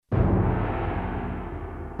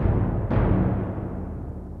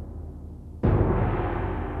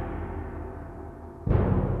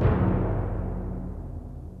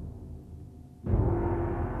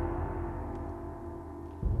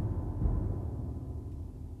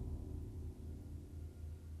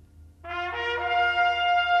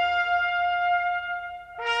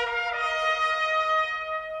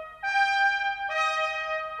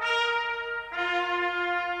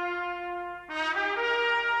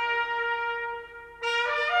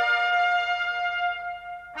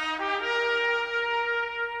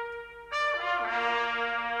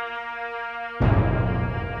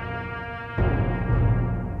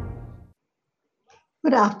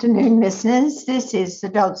Good afternoon, listeners. This is the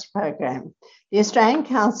DOGS program, the Australian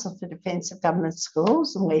Council for Defence of Government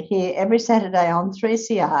Schools, and we're here every Saturday on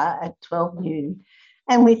 3CR at 12 noon.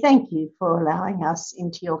 And we thank you for allowing us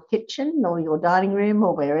into your kitchen or your dining room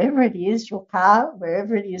or wherever it is, your car,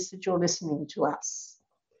 wherever it is that you're listening to us.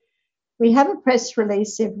 We have a press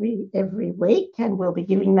release every week, and we'll be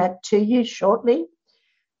giving that to you shortly,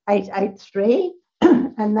 883,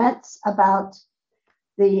 and that's about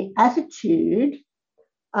the attitude,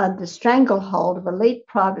 the stranglehold of elite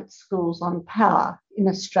private schools on power in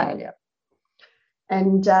Australia.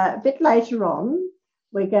 And a bit later on,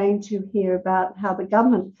 we're going to hear about how the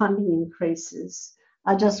government funding increases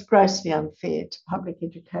are just grossly unfair to public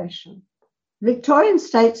education. Victorian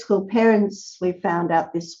state school parents, we found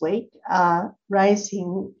out this week, are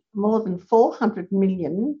raising more than $400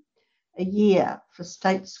 million a year for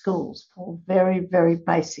state schools for very, very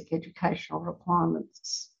basic educational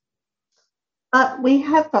requirements. But we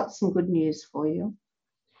have got some good news for you.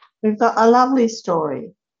 We've got a lovely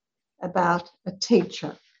story about a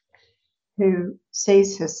teacher who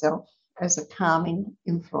sees herself as a calming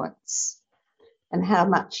influence and how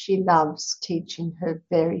much she loves teaching her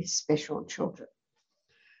very special children.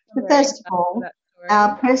 But first of all,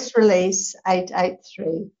 our press release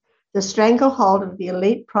 883, the stranglehold of the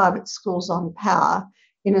elite private schools on power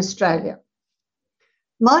in Australia.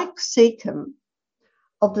 Mike Seacombe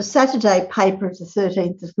of the Saturday paper of the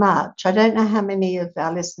 13th of March. I don't know how many of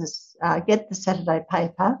our listeners get the Saturday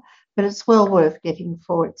paper, but it's well worth getting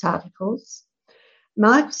for its articles.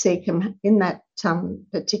 Mike Seacombe, in that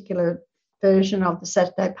particular version of the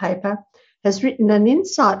Saturday paper, has written an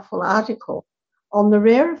insightful article on the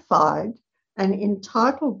rarefied and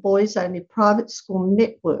entitled boys-only private school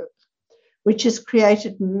network, which has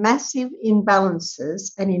created massive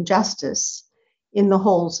imbalances and injustice in the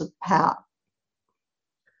halls of power.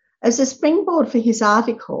 As a springboard for his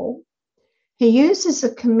article, he uses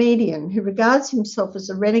a comedian who regards himself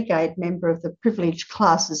as a renegade member of the privileged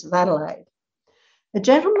classes of Adelaide, a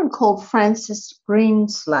gentleman called Francis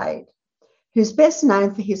Greenslade, who's best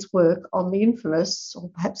known for his work on the infamous,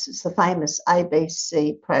 or perhaps it's the famous,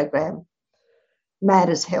 ABC program,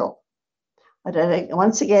 Mad as Hell.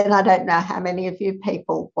 Once again, I don't know how many of you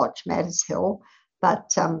people watch Mad as Hell,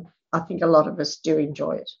 but I think a lot of us do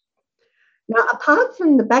enjoy it. Now, apart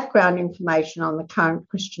from the background information on the current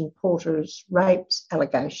Christian Porter's rape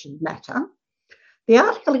allegation matter, the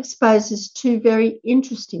article exposes two very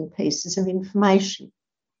interesting pieces of information.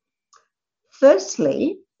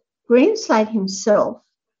 Firstly, Greenslade himself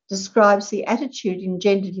describes the attitude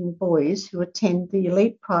engendered in boys who attend the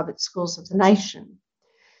elite private schools of the nation,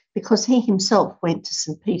 because he himself went to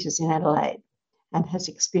St. Peter's in Adelaide and has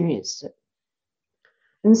experienced it.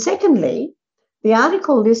 And secondly, the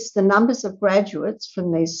article lists the numbers of graduates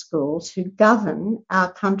from these schools who govern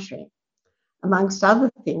our country, amongst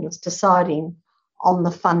other things, deciding on the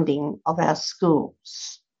funding of our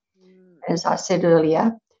schools. As I said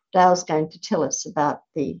earlier, Dale's going to tell us about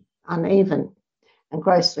the uneven and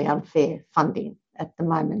grossly unfair funding at the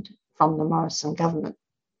moment from the Morrison government.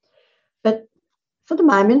 But for the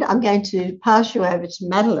moment, I'm going to pass you over to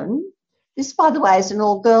Madeline. This, by the way, is an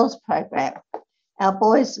all-girls program. Our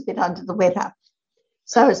boys are a bit under the weather.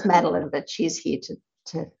 So is Madeline, but she's here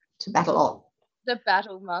to battle on. The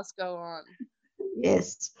battle must go on.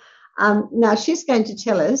 Yes. Now, she's going to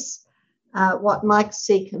tell us what Mike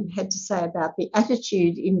Seacombe had to say about the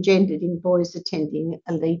attitude engendered in boys attending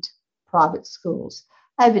elite private schools.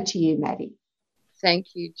 Over to you, Maddie. Thank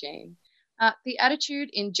you, Jane. The attitude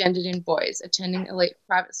engendered in boys attending elite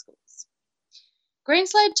private schools.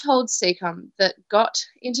 Greenslade told Seacombe that got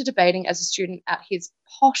into debating as a student at his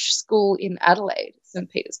posh school in Adelaide, St.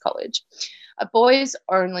 Peter's College, a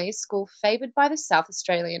boys-only school favoured by the South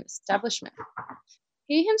Australian establishment.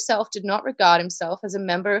 He himself did not regard himself as a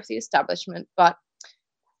member of the establishment, but,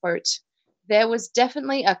 quote, there was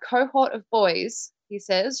definitely a cohort of boys, he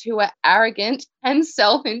says, who were arrogant and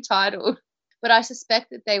self-entitled. But I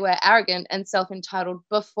suspect that they were arrogant and self-entitled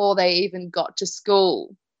before they even got to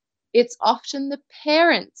school. It's often the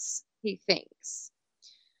parents, he thinks.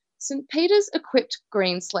 St. Peter's equipped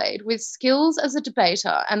Greenslade with skills as a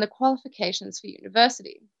debater and the qualifications for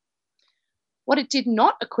university. What it did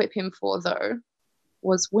not equip him for, though,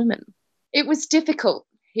 was women. It was difficult,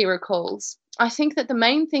 he recalls. I think that the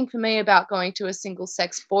main thing for me about going to a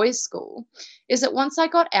single-sex boys' school is that once I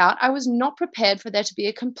got out, I was not prepared for there to be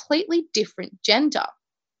a completely different gender.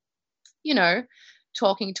 You know,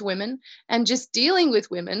 talking to women and just dealing with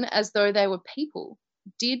women as though they were people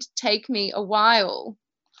did take me a while.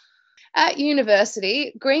 At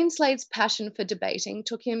university, Greenslade's passion for debating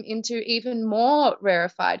took him into even more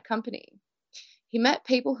rarefied company. He met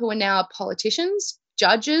people who are now politicians,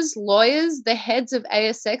 judges, lawyers, the heads of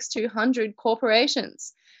ASX 200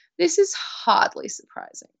 corporations. This is hardly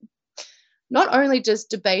surprising. Not only does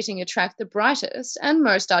debating attract the brightest and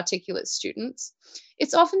most articulate students,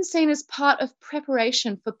 it's often seen as part of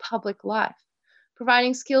preparation for public life,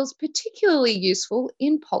 providing skills particularly useful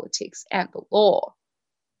in politics and the law.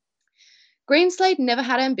 Greenslade never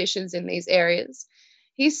had ambitions in these areas.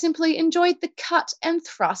 He simply enjoyed the cut and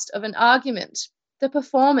thrust of an argument, the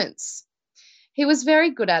performance. He was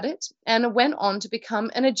very good at it and went on to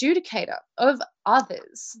become an adjudicator of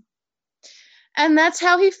others. And that's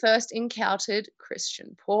how he first encountered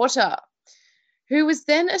Christian Porter, who was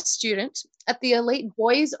then a student at the elite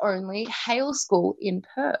boys-only Hale School in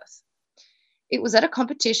Perth. It was at a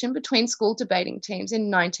competition between school debating teams in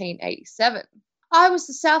 1987. I was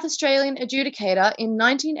the South Australian adjudicator in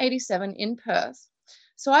 1987 in Perth,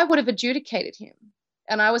 so I would have adjudicated him,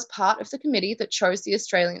 and I was part of the committee that chose the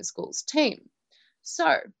Australian schools team.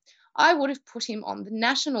 So I would have put him on the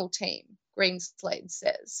national team, Greenslade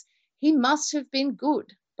says. He must have been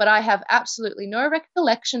good, but I have absolutely no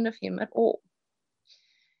recollection of him at all.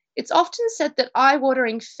 It's often said that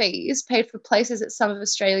eye-watering fees paid for places at some of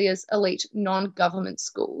Australia's elite non-government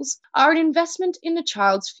schools are an investment in a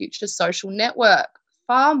child's future social network,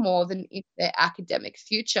 far more than in their academic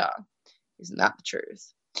future. Isn't that the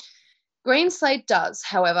truth? Greenslade does,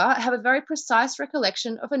 however, have a very precise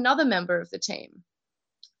recollection of another member of the team,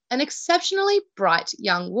 an exceptionally bright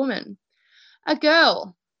young woman, a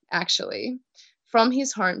girl, actually, from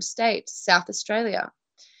his home state, South Australia.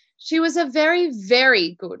 She was a very,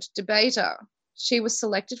 very good debater. She was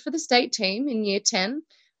selected for the state team in Year 10,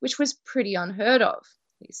 which was pretty unheard of,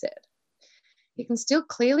 he said. He can still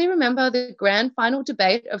clearly remember the grand final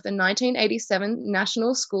debate of the 1987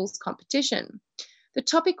 National Schools Competition. The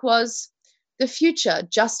topic was, "The future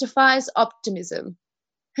justifies optimism,"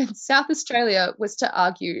 and South Australia was to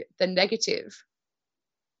argue the negative.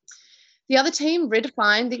 The other team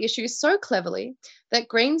redefined the issue so cleverly that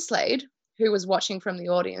Greenslade, who was watching from the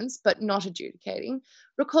audience but not adjudicating,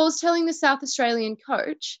 recalls telling the South Australian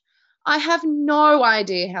coach, "I have no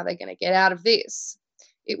idea how they're going to get out of this."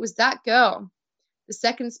 It was that girl, the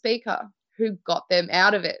second speaker, who got them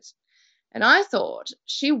out of it. And I thought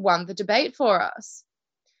she won the debate for us.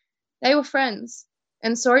 They were friends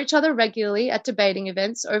and saw each other regularly at debating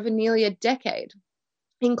events over nearly a decade,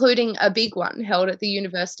 including a big one held at the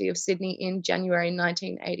University of Sydney in January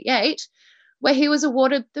 1988, where he was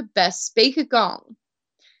awarded the Best Speaker gong.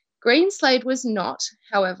 Greenslade was not,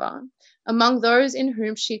 however, among those in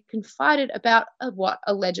whom she confided about what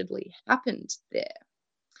allegedly happened there.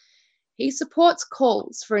 He supports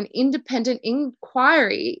calls for an independent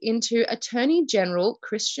inquiry into Attorney General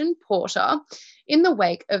Christian Porter in the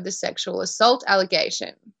wake of the sexual assault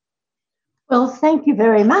allegation. Well, thank you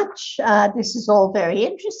very much. This is all very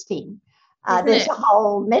interesting. There's a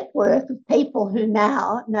whole network of people who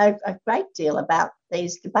now know a great deal about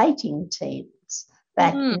these debating teams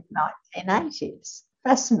back in the 1980s.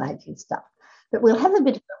 Fascinating stuff. But we'll have a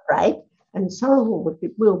bit of a break, and Sorrel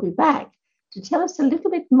will be back to tell us a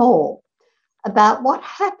little bit more about what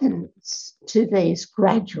happens to these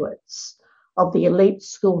graduates of the elite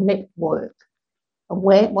school network and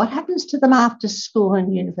what happens to them after school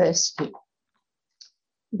and university.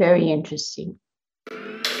 Very interesting.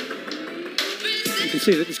 You can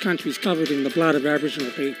see that this country is covered in the blood of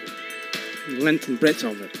Aboriginal people, the length and breadth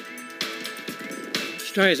of it.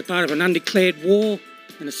 Australia is a part of an undeclared war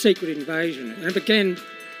and a secret invasion, and it began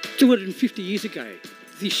 250 years ago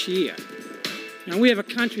this year. Now, we have a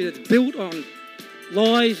country that's built on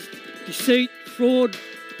lies, deceit, fraud,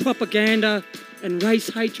 propaganda, and race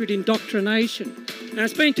hatred indoctrination. Now,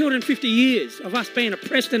 it's been 250 years of us being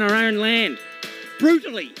oppressed in our own land,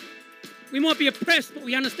 brutally. We might be oppressed, but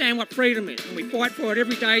we understand what freedom is, and we fight for it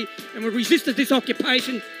every day, and we've resisted this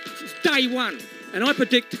occupation since day one. And I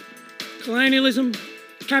predict colonialism,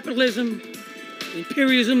 capitalism,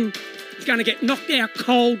 imperialism is going to get knocked out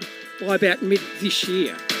cold by about mid this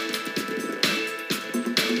year.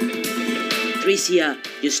 3CR,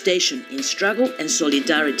 your station in struggle and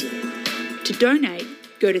solidarity. To donate,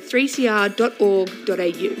 go to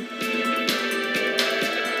 3cr.org.au.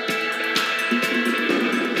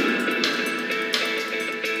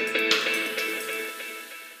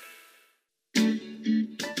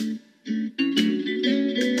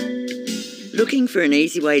 Looking for an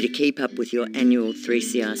easy way to keep up with your annual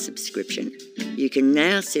 3CR subscription? You can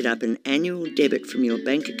now set up an annual debit from your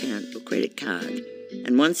bank account or credit card,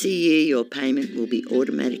 and once a year your payment will be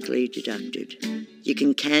automatically deducted. You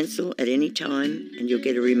can cancel at any time and you'll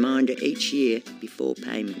get a reminder each year before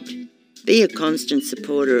payment. Be a constant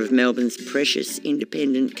supporter of Melbourne's precious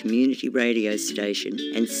independent community radio station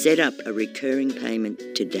and set up a recurring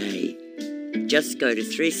payment today. Just go to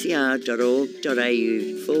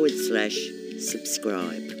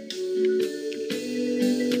 3cr.org.au/subscribe.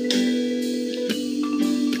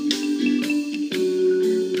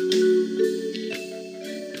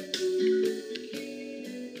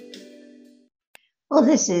 Well,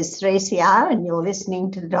 this is 3CR and you're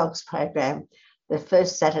listening to the Dogs program, the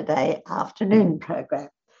first Saturday afternoon program.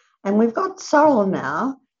 And we've got Sorrel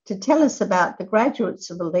now to tell us about the graduates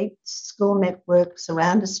of elite school networks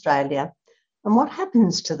around Australia and what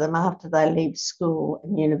happens to them after they leave school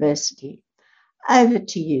and university. Over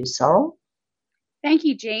to you, Sorrel. Thank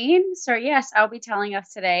you, Jean. So yes, I'll be telling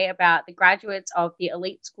us today about the graduates of the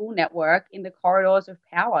elite school network in the corridors of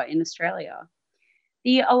power in Australia.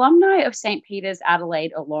 The alumni of St. Peter's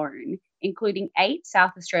Adelaide alone, including 8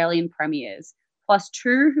 South Australian premiers, plus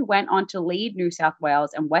 2 who went on to lead New South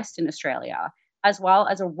Wales and Western Australia, as well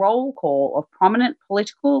as a roll call of prominent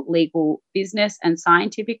political, legal, business and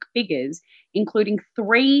scientific figures, including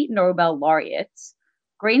 3 Nobel laureates,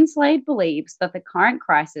 Greenslade believes that the current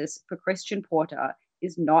crisis for Christian Porter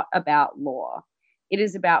is not about law. It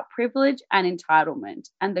is about privilege and entitlement,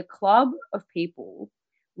 and the club of people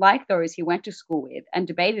like those he went to school with and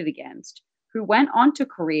debated against, who went on to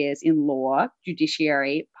careers in law,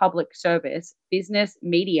 judiciary, public service, business,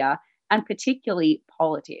 media, and particularly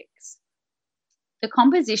politics. The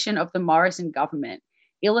composition of the Morrison government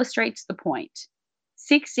illustrates the point.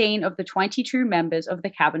 16 of the 22 members of the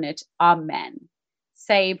cabinet are men.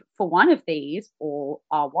 Save for one of these, all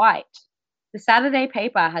are white. The Saturday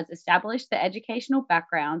paper has established the educational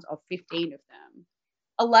backgrounds of 15 of them.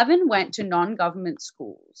 11 went to non-government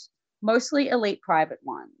schools, mostly elite private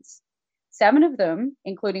ones. 7 of them,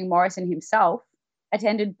 including Morrison himself,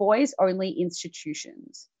 attended boys-only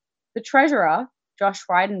institutions. The treasurer, Josh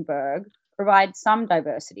Frydenberg, provides some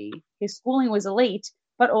diversity. His schooling was elite,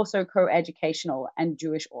 but also co-educational and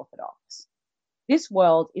Jewish Orthodox. This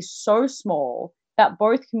world is so small that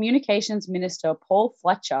both Communications Minister Paul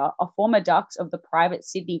Fletcher, a former dux of the private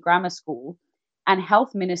Sydney Grammar School, and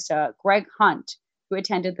Health Minister Greg Hunt, who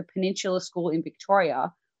attended the Peninsula School in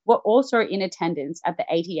Victoria, were also in attendance at the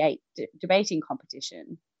 88 debating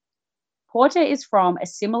competition. Porter is from a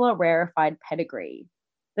similar rarefied pedigree.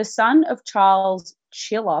 The son of Charles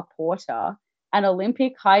Chiller Porter, an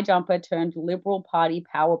Olympic high jumper turned Liberal Party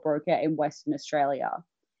power broker in Western Australia.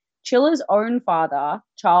 Chiller's own father,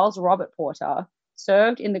 Charles Robert Porter,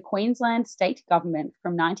 served in the Queensland state government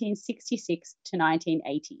from 1966 to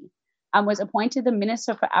 1980 and was appointed the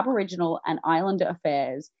Minister for Aboriginal and Islander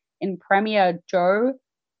Affairs in Premier Joe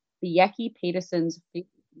Bjelke-Petersen's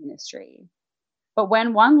ministry. But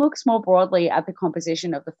when one looks more broadly at the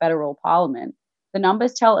composition of the federal parliament, the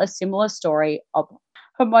numbers tell a similar story of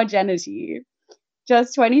homogeneity.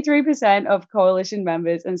 Just 23% of coalition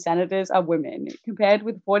members and senators are women, compared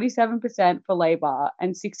with 47% for Labor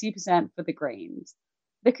and 60% for the Greens.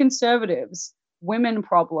 The Conservatives' women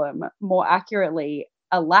problem, more accurately,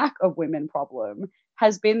 a lack of women problem,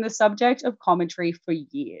 has been the subject of commentary for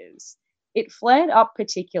years. It flared up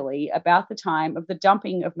particularly about the time of the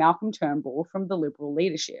dumping of Malcolm Turnbull from the Liberal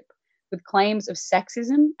leadership, with claims of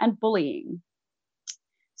sexism and bullying.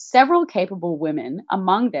 Several capable women,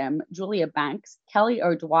 among them Julia Banks, Kelly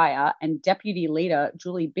O'Dwyer, and Deputy Leader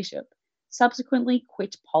Julie Bishop, subsequently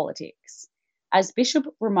quit politics. As Bishop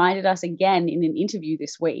reminded us again in an interview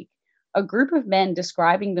this week, a group of men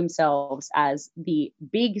describing themselves as the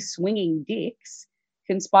big swinging dicks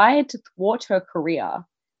conspired to thwart her career.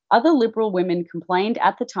 Other Liberal women complained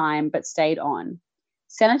at the time but stayed on.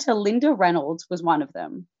 Senator Linda Reynolds was one of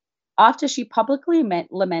them. After she publicly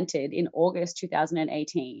lamented in August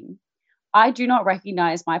 2018, "I do not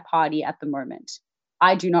recognize my party at the moment.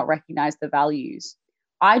 I do not recognize the values.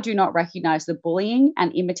 I do not recognize the bullying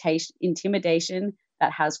and intimidation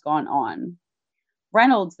that has gone on."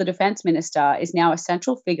 Reynolds, the Defence Minister, is now a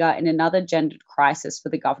central figure in another gendered crisis for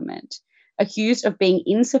the government, accused of being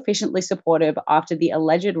insufficiently supportive after the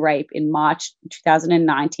alleged rape in March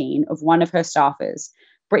 2019 of one of her staffers,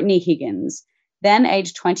 Brittany Higgins, then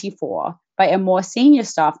aged 24, by a more senior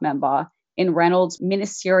staff member in Reynolds'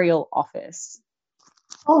 ministerial office.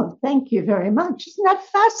 Oh, thank you very much. Isn't that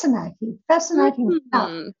fascinating? Fascinating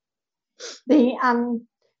stuff.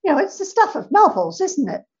 It's the stuff of novels, isn't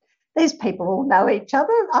it? These people all know each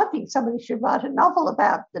other. I think somebody should write a novel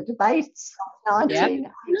about the debates of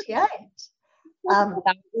 1988. That would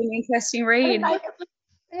be an interesting read.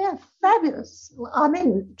 Yeah, fabulous. I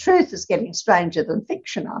mean, truth is getting stranger than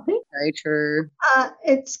fiction, I think. Very true.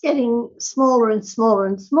 It's getting smaller and smaller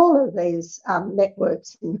and smaller, these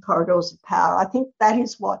networks in the corridors of power. I think that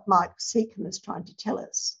is what Mike Seacombe is trying to tell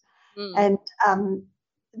us. And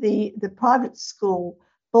the private school,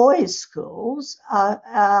 boys' schools,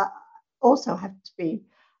 also have to be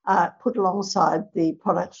put alongside the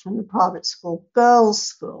products from the private school girls'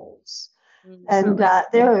 schools. And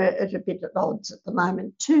they're at a bit at odds at the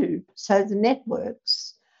moment too. So the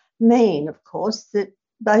networks mean, of course, that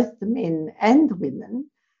both the men and the women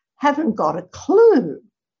haven't got a clue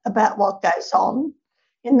about what goes on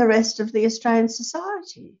in the rest of the Australian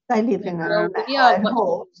society. They live in a we are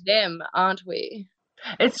watching them, aren't we?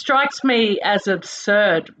 It strikes me as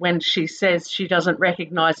absurd when she says she doesn't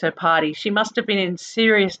recognise her party. She must have been in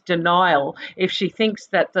serious denial if she thinks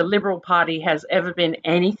that the Liberal Party has ever been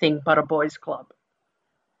anything but a boys' club.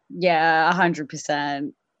 Yeah,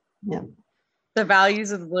 100%. Yeah. The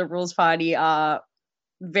values of the Liberals Party are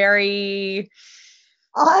very...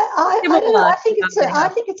 I don't know. I think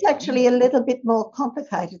it's actually a little bit more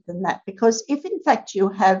complicated than that, because if in fact you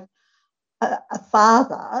have a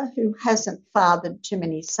father who hasn't fathered too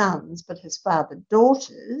many sons but has fathered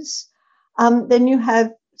daughters, then you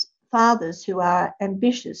have fathers who are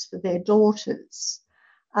ambitious for their daughters.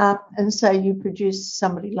 And so you produce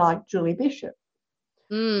somebody like Julie Bishop,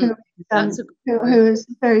 who is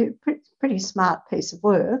a pretty smart piece of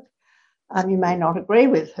work. You may not agree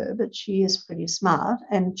with her, but she is pretty smart,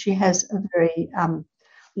 and she has a very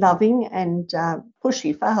loving and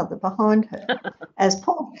pushy father behind her, as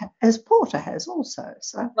Porter has also.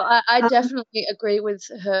 So, well, I definitely agree with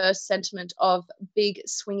her sentiment of big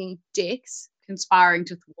swinging dicks conspiring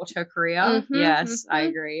to thwart her career. Yes, I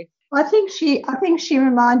agree. I think she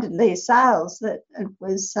reminded Lee Sales that it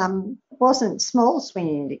wasn't small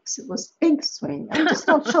swinging dicks, it was big swing. I'm just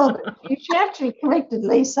not sure, but she actually corrected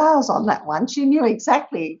Lee Sales on that one. She knew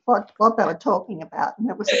exactly what they were talking about, and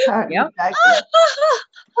it was apparently joking.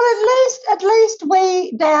 Well, at least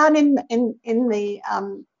we down in the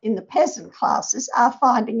peasant classes are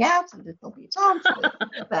finding out a little bit, aren't we?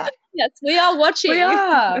 About yes, we are watching. We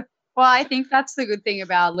are. Well, I think that's the good thing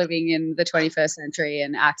about living in the 21st century,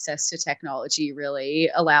 and access to technology really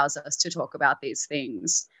allows us to talk about these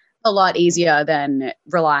things a lot easier than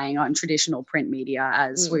relying on traditional print media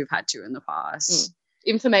as we've had to in the past.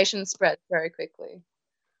 Information spreads very quickly.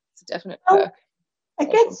 It's a definite perk. It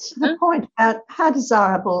gets to the point about how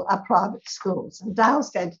desirable are private schools, and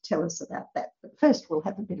Dale's going to tell us about that. But first we'll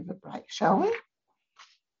have a bit of a break, shall we?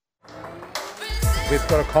 We've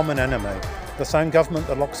got a common enemy. The same government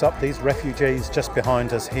that locks up these refugees just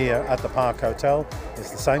behind us here at the Park Hotel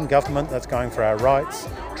is the same government that's going for our rights,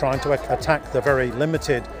 trying to attack the very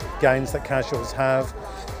limited gains that casuals have.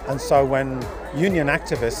 And so when union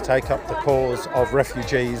activists take up the cause of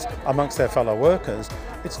refugees amongst their fellow workers,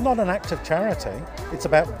 it's not an act of charity. It's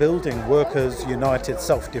about building workers' united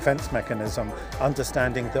self-defence mechanism,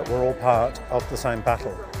 understanding that we're all part of the same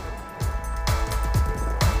battle.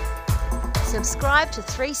 Subscribe to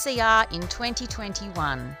 3CR in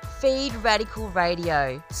 2021. Feed Radical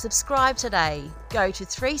Radio. Subscribe today. Go to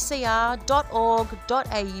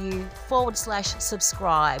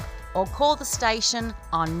 3cr.org.au/subscribe or call the station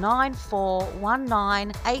on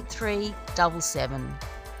 94198377.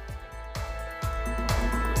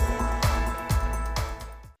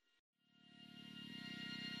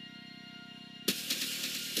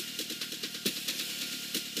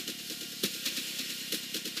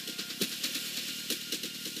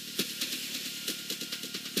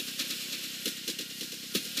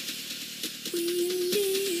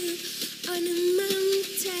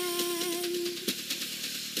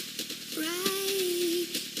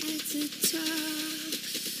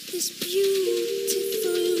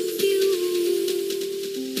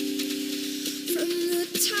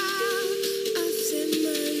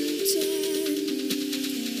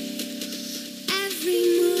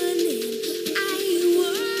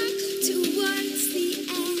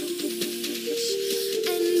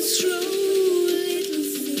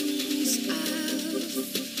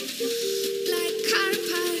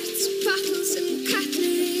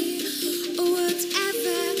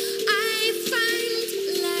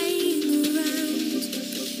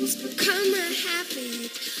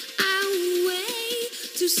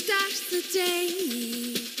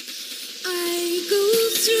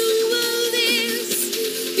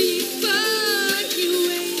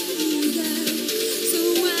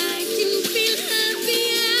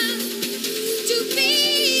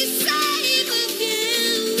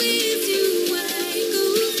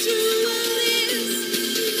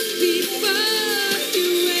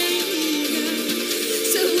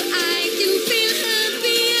 So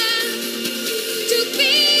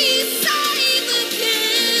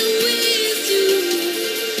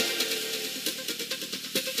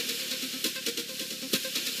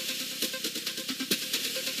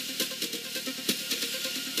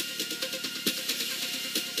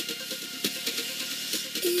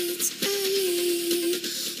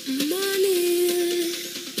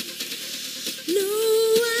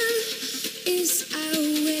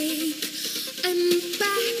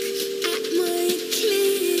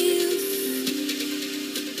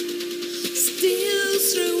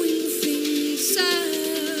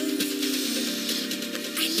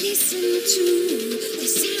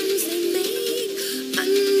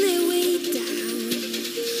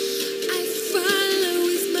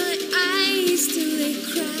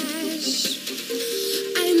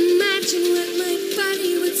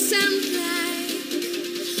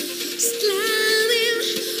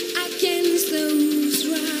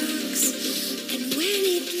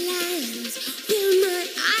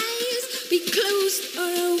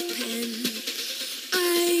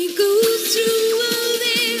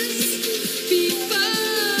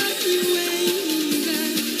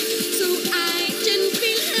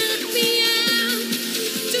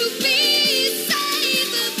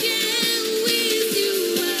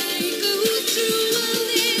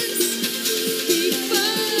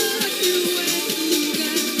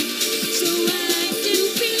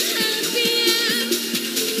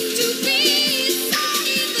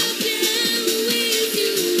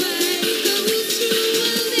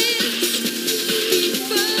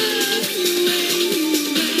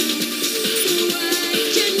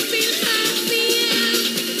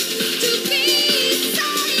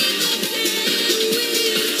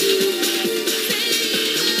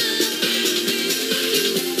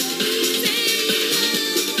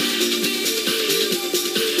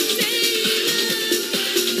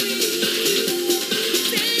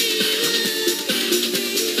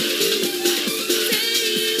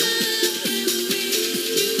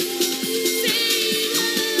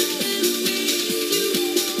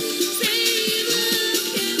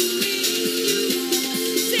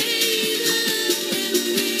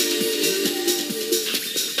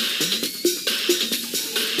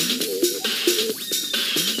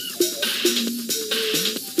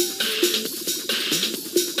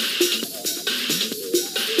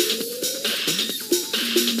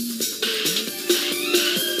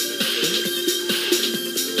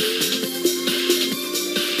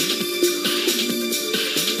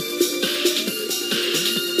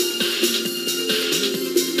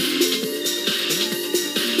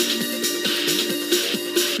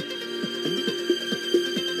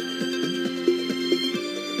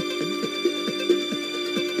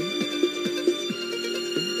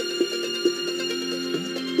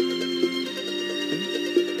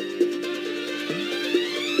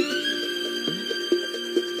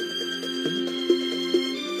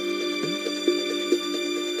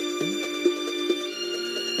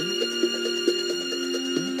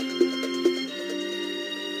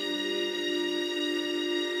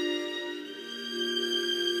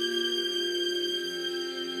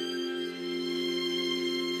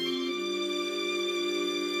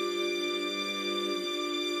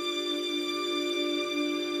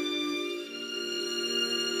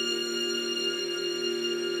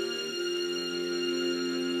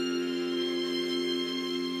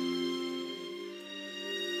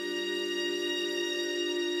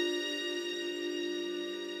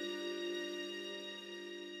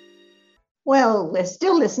Well, we're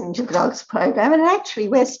still listening to the Dogs program, and actually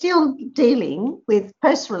we're still dealing with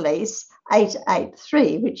press release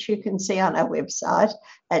 883, which you can see on our website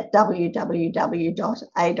at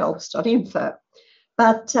www.adogs.info.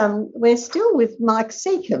 But we're still with Mike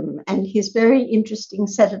Seacombe and his very interesting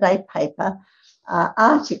Saturday paper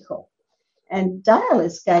article. And Dale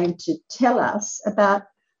is going to tell us about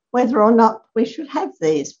whether or not we should have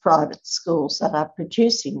these private schools that are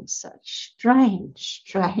producing such strange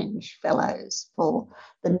fellows for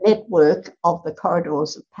the network of the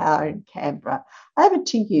Corridors of Power in Canberra. Over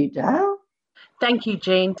to you, Dale. Thank you,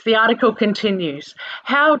 Jean. The article continues.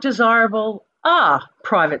 How desirable are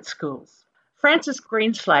private schools? Francis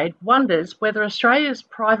Greenslade wonders whether Australia's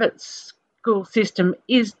private school system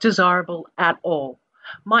is desirable at all.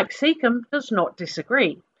 Mike Seacombe does not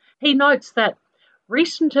disagree. He notes that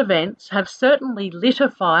recent events have certainly lit a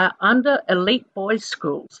fire under elite boys'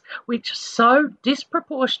 schools, which so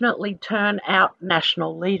disproportionately turn out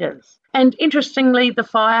national leaders. And interestingly, the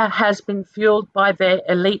fire has been fueled by their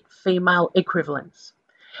elite female equivalents.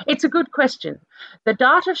 It's a good question. The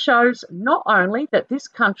data shows not only that this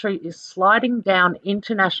country is sliding down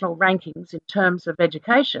international rankings in terms of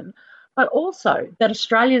education, but also that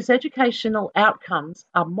Australia's educational outcomes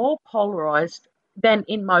are more polarised than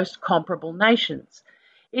in most comparable nations.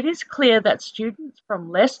 It is clear that students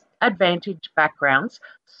from less advantaged backgrounds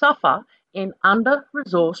suffer in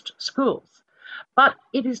under-resourced schools. But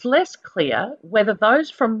it is less clear whether those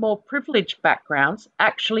from more privileged backgrounds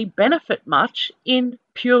actually benefit much in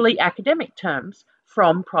purely academic terms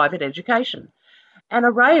from private education. An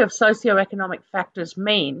array of socioeconomic factors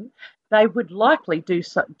mean they would likely do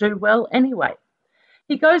well anyway.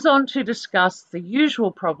 He goes on to discuss the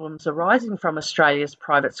usual problems arising from Australia's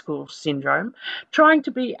private school syndrome, trying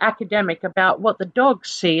to be academic about what the Dogs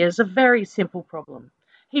see as a very simple problem.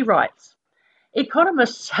 He writes,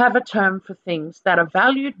 economists have a term for things that are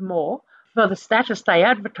valued more for the status they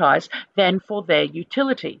advertise than for their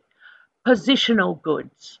utility. Positional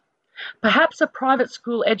goods. Perhaps a private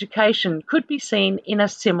school education could be seen in a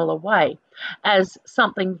similar way, as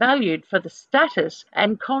something valued for the status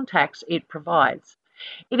and contacts it provides.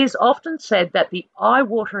 It is often said that the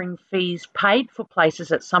eye-watering fees paid for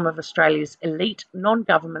places at some of Australia's elite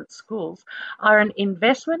non-government schools are an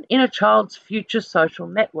investment in a child's future social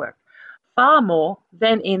network, far more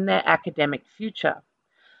than in their academic future.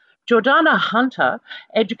 Jordana Hunter,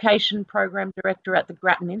 Education Program Director at the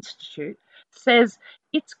Grattan Institute, says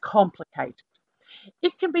it's complicated.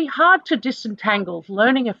 It can be hard to disentangle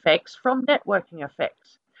learning effects from networking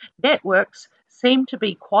effects. Networks seem to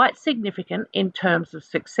be quite significant in terms of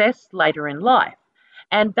success later in life,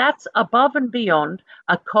 and that's above and beyond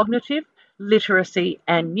a cognitive, literacy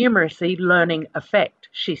and numeracy learning effect,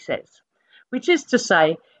 she says, which is to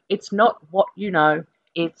say, it's not what you know,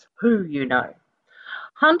 it's who you know.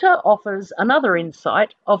 Hunter offers another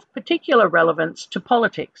insight of particular relevance to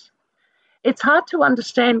politics. It's hard to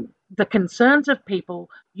understand the concerns of people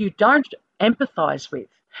you don't empathise with,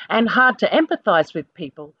 and hard to empathise with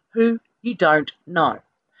people who you don't know.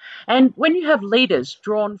 And when you have leaders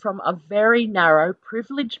drawn from a very narrow,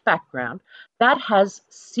 privileged background, that has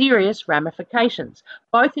serious ramifications,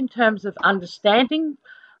 both in terms of understanding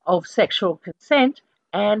of sexual consent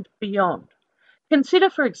and beyond.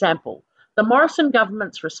 Consider, for example, the Morrison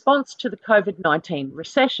government's response to the COVID-19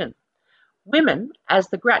 recession. Women, as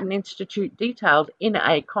the Grattan Institute detailed in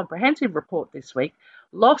a comprehensive report this week,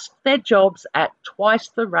 lost their jobs at twice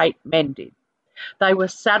the rate men did. They were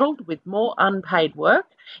saddled with more unpaid work,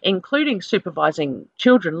 including supervising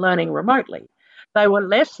children learning remotely. They were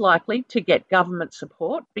less likely to get government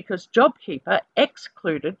support because JobKeeper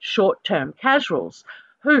excluded short-term casuals,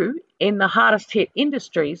 who, in the hardest-hit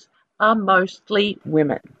industries, are mostly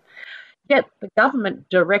women. Yet the government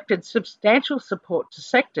directed substantial support to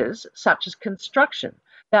sectors such as construction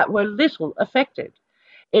that were little affected.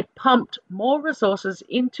 It pumped more resources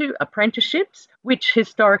into apprenticeships, which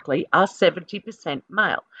historically are 70%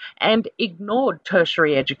 male, and ignored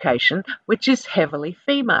tertiary education, which is heavily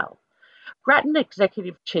female. Grattan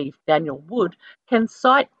Executive Chief Daniel Wood can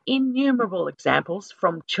cite innumerable examples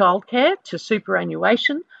from childcare to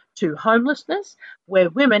superannuation to homelessness, where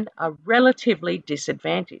women are relatively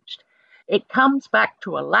disadvantaged. It comes back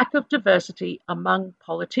to a lack of diversity among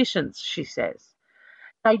politicians, she says.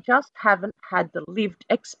 They just haven't had the lived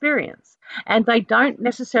experience, and they don't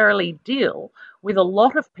necessarily deal with a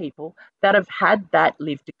lot of people that have had that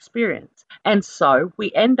lived experience. And so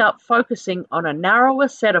we end up focusing on a narrower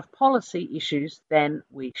set of policy issues than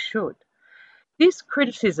we should. This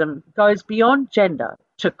criticism goes beyond gender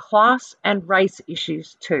to class and race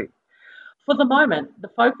issues too. For the moment, the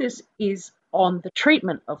focus is on the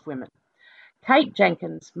treatment of women. Kate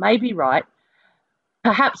Jenkins may be right.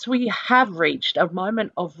 Perhaps we have reached a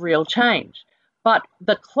moment of real change, but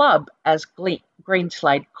the club, as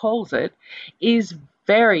Greenslade calls it, is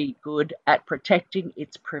very good at protecting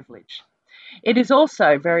its privilege. It is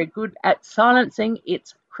also very good at silencing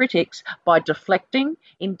its critics by deflecting,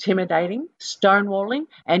 intimidating, stonewalling,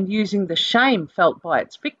 and using the shame felt by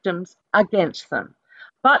its victims against them.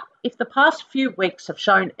 But if the past few weeks have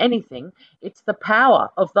shown anything, it's the power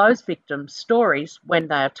of those victims' stories when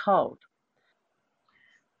they are told.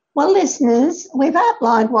 Well, listeners, we've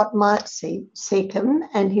outlined what Mike Seacombe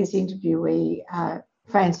and his interviewee,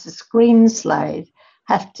 Frances Greenslade,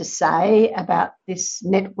 have to say about this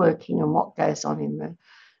networking and what goes on in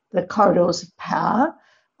the corridors of power,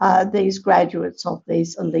 these graduates of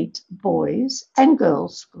these elite boys and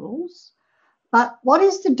girls schools. But what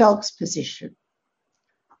is the Dogs' position?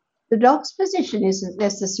 The Dogs' position isn't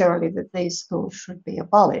necessarily that these schools should be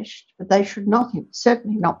abolished, but they should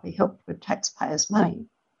certainly not be helped with taxpayers' money,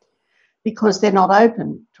 because they're not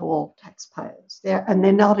open to all taxpayers. They're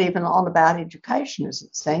not even on about education, as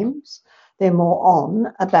it seems. They're more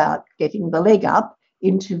on about getting the leg up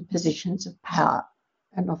into positions of power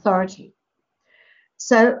and authority.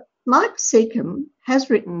 So Mike Seacombe has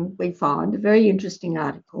written, we find, a very interesting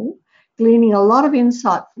article, gleaning a lot of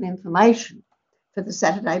insightful information for the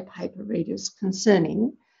Saturday paper readers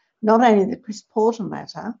concerning not only the Chris Porter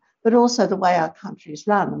matter, but also the way our country is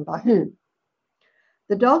run and by whom.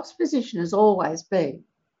 The Dogs' position has always been,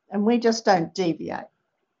 and we just don't deviate,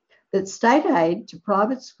 that state aid to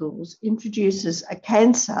private schools introduces a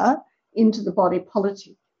cancer into the body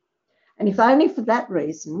politic. And if only for that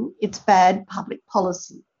reason, it's bad public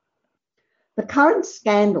policy. The current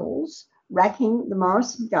scandals racking the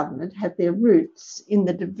Morrison government have their roots in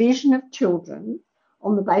the division of children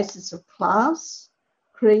on the basis of class,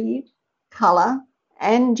 creed, colour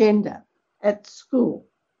and gender at school.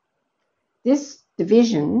 This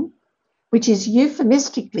division, which is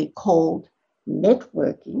euphemistically called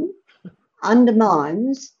networking,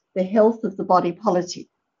 undermines the health of the body politic.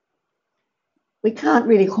 We can't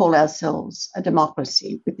really call ourselves a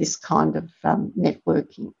democracy with this kind of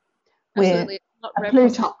networking. Absolutely. We're a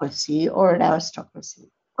plutocracy or an aristocracy.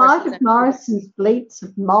 Part of Morrison's bleats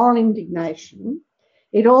of moral indignation,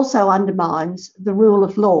 it also undermines the rule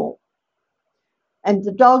of law. And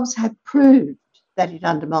the Dogs have proved that it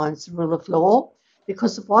undermines the rule of law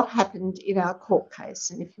because of what happened in our court case.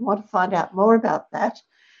 And if you want to find out more about that,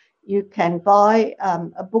 you can buy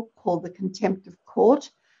a book called The Contempt of Court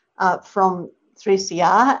from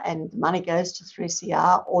 3CR, and the money goes to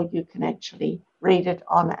 3CR, or you can actually read it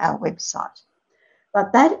on our website.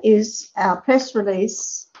 But that is our press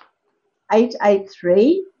release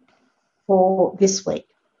 883 for this week,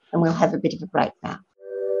 and we'll have a bit of a break now.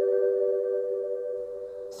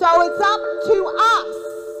 So it's up to us,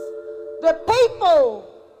 the people.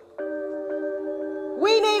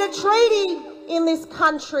 We need a treaty in this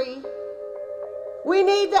country. We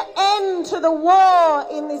need the end to the war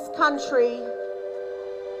in this country.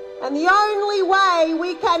 And the only way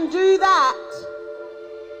we can do that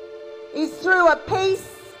is through a peace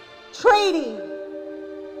treaty.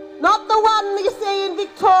 Not the one you see in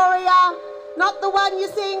Victoria, not the one you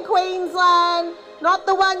see in Queensland, not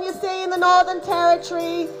the one you see in the Northern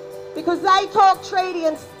Territory, because they talk treaty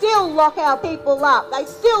and still lock our people up. They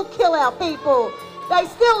still kill our people. They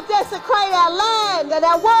still desecrate our land and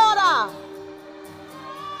our water.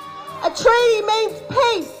 A treaty means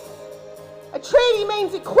peace. A treaty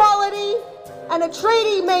means equality. And a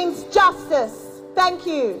treaty means justice. Thank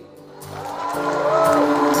you.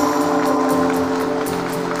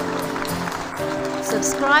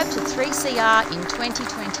 Subscribe to 3CR in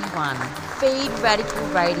 2021. Feed Radical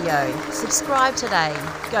Radio. Subscribe today.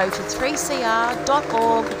 Go to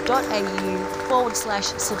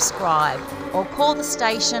 3cr.org.au/subscribe or call the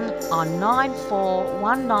station on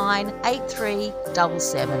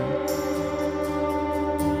 94198377.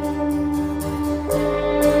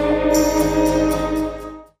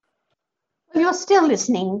 You're still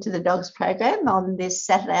listening to the Dogs program on this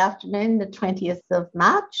Saturday afternoon, the 20th of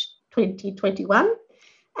March, 2021.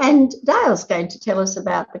 And Dale's going to tell us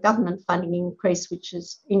about the government funding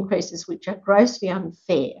increases which are grossly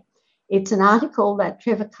unfair. It's an article that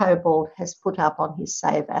Trevor Cobbold has put up on his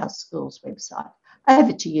Save Our Schools website.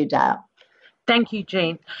 Over to you, Dale. Thank you,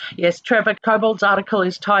 Jean. Yes, Trevor Cobbold's article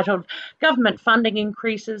is titled Government Funding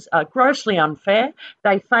Increases Are Grossly Unfair.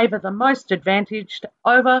 They favour the most advantaged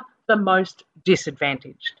over the most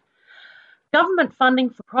disadvantaged. Government funding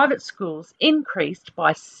for private schools increased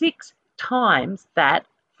by 6 times that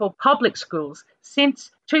for public schools since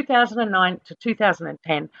 2009 to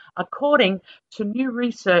 2010, according to new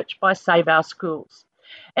research by Save Our Schools.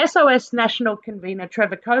 SOS National Convener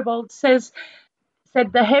Trevor Cobbold said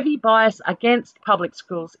the heavy bias against public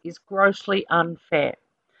schools is grossly unfair.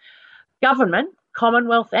 Government,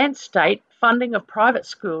 Commonwealth and state funding of private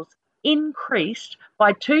schools increased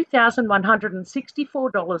by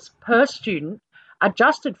 $2,164 per student,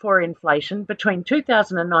 adjusted for inflation between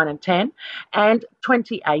 2009 and 10 and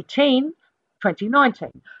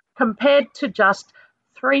 2018-2019, compared to just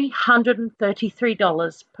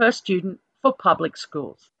 $333 per student for public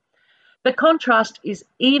schools. The contrast is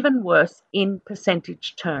even worse in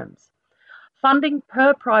percentage terms. Funding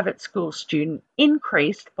per private school student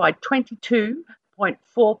increased by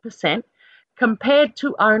 22.4% compared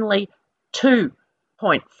to only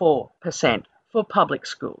 2.4% for public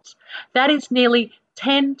schools. That is nearly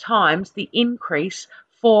 10 times the increase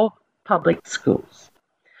for public schools.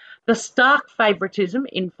 The stark favouritism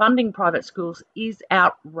in funding private schools is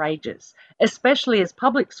outrageous, especially as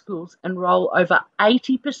public schools enrol over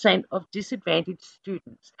 80% of disadvantaged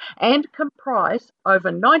students and comprise over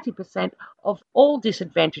 90% of all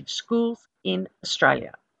disadvantaged schools in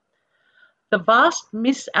Australia. The vast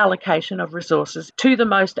misallocation of resources to the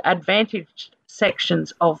most advantaged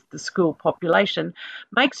sections of the school population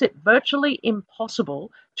makes it virtually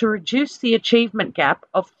impossible to reduce the achievement gap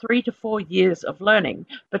of 3 to 4 years of learning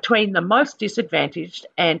between the most disadvantaged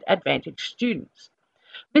and advantaged students.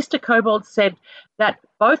 Mr. Cobbold said that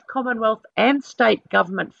both Commonwealth and state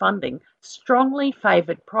government funding strongly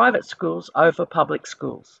favoured private schools over public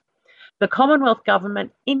schools. The Commonwealth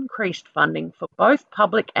Government increased funding for both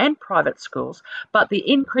public and private schools, but the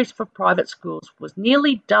increase for private schools was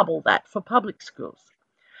nearly double that for public schools.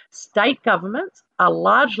 State governments are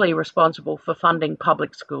largely responsible for funding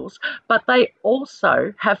public schools, but they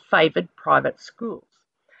also have favoured private schools.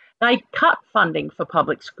 They cut funding for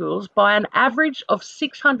public schools by an average of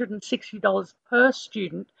 $660 per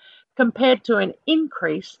student compared to an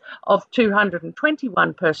increase of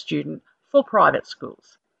 $221 per student for private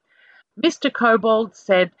schools. Mr. Cobbold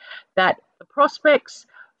said that the prospects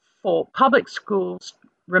for public schools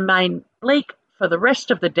remain bleak for the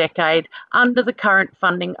rest of the decade under the current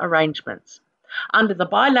funding arrangements. Under the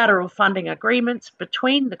bilateral funding agreements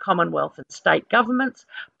between the Commonwealth and state governments,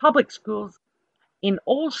 public schools in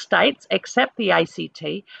all states except the ACT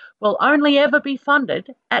will only ever be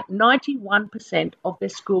funded at 91% of their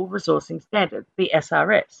school resourcing standard, the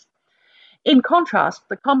SRS. In contrast,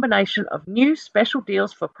 the combination of new special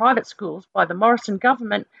deals for private schools by the Morrison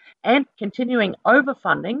government and continuing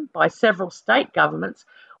overfunding by several state governments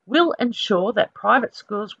will ensure that private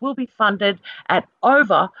schools will be funded at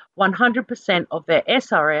over 100% of their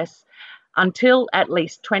SRS until at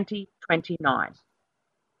least 2029.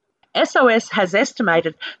 SOS has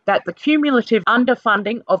estimated that the cumulative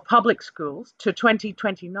underfunding of public schools to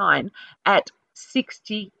 2029 at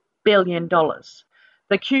 $60 billion.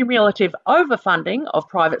 The cumulative overfunding of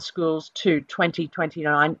private schools to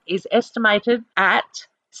 2029 is estimated at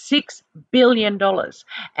 $6 billion.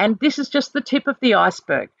 And this is just the tip of the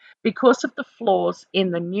iceberg because of the flaws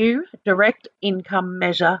in the new direct income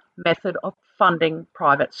measure method of funding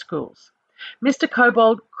private schools. Mr.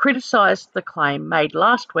 Cobbold criticised the claim made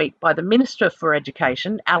last week by the Minister for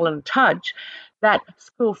Education, Alan Tudge, that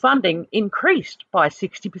school funding increased by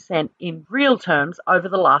 60% in real terms over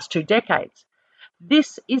the last 2 decades.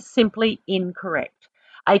 This is simply incorrect.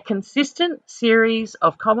 A consistent series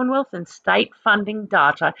of Commonwealth and state funding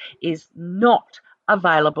data is not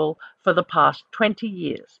available for the past 20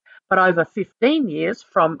 years, but over 15 years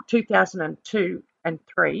from 2002 and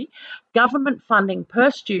 3, government funding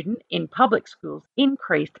per student in public schools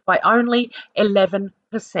increased by only 11%,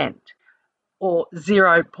 or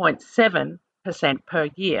 0.7% per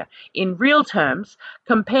year in real terms,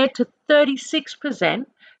 compared to 36%,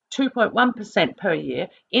 2.1% per year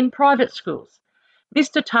in private schools.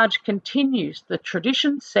 Mr. Tudge continues the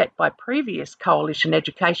tradition set by previous coalition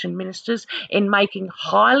education ministers in making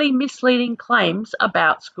highly misleading claims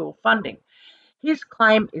about school funding. His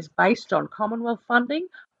claim is based on Commonwealth funding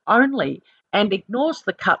only and ignores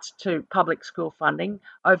the cuts to public school funding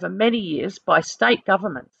over many years by state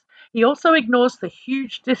governments. He also ignores the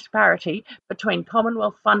huge disparity between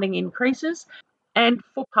Commonwealth funding increases and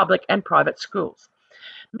for public and private schools.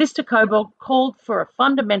 Mr. Cobbold called for a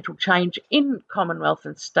fundamental change in Commonwealth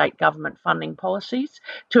and state government funding policies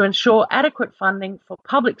to ensure adequate funding for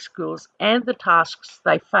public schools and the tasks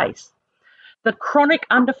they face. The chronic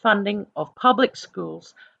underfunding of public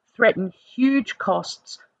schools threaten huge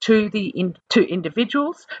costs to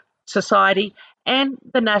individuals, society, and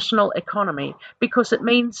the national economy, because it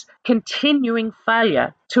means continuing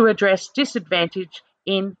failure to address disadvantage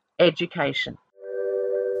in education.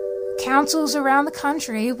 Councils around the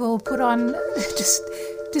country will put on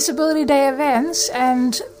Disability Day events,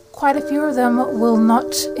 and quite a few of them will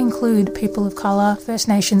not include people of colour, First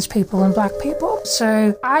Nations people and Black people.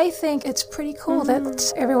 So I think it's pretty cool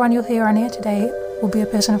that everyone you'll hear on air today will be a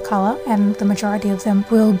person of colour, and the majority of them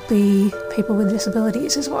will be people with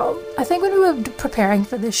disabilities as well. I think when we were preparing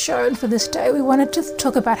for this show and for this day, we wanted to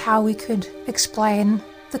talk about how we could explain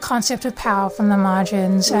the concept of power from the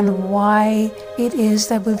margins and why it is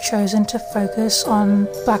that we've chosen to focus on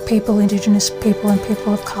Black people, Indigenous people and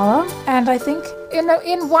people of colour. And I think, in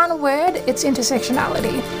one word, it's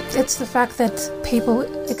intersectionality. It's the fact that people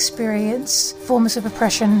experience forms of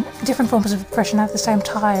oppression, different forms of oppression at the same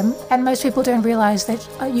time. And most people don't realise that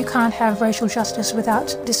you can't have racial justice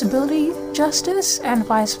without disability justice, and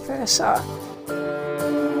vice versa.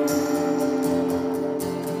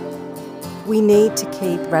 We need to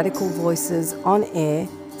keep Radical Voices on air.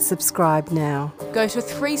 Subscribe now. Go to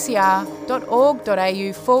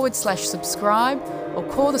 3cr.org.au/subscribe or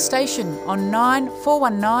call the station on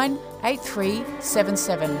 9419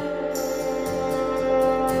 8377.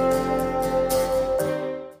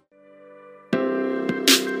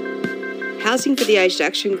 Housing for the Aged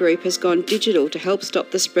Action Group has gone digital to help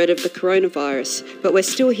stop the spread of the coronavirus, but we're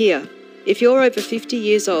still here. If you're over 50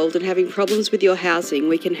 years old and having problems with your housing,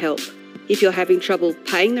 we can help. If you're having trouble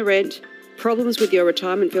paying the rent, problems with your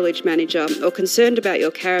retirement village manager, or concerned about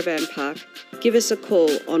your caravan park, give us a call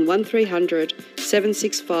on 1300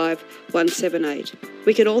 765 178.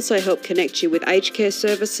 We can also help connect you with aged care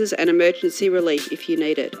services and emergency relief if you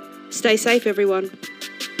need it. Stay safe, everyone.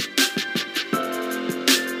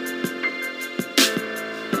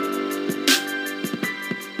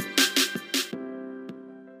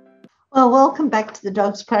 Well, welcome back to the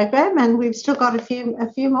Dogs program, and we've still got a few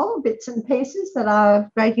more bits and pieces that are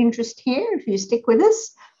of great interest here if you stick with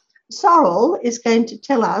us. Sorrel is going to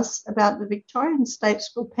tell us about the Victorian State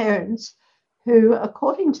School parents who,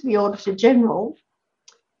 according to the Auditor General,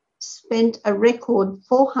 spent a record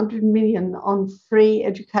 $400 million on free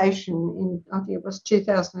education in, I think it was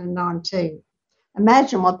 2019.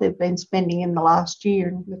 Imagine what they've been spending in the last year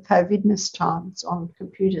in the COVIDness times on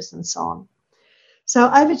computers and so on. So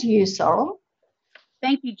over to you, Sorrel.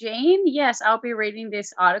 Thank you, Jean. Yes, I'll be reading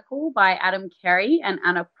this article by Adam Kerry and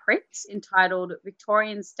Anna Pritz entitled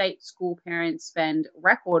Victorian State School Parents Spend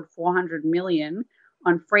Record $400 Million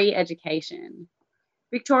on Free Education.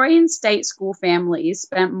 Victorian state school families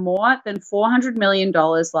spent more than $400 million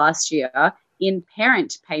last year in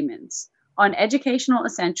parent payments on educational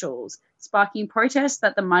essentials, sparking protests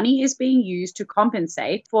that the money is being used to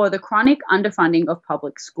compensate for the chronic underfunding of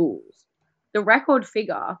public schools. The record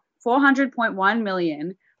figure, $400.1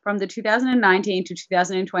 million from the 2019 to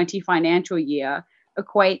 2020 financial year,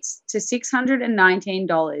 equates to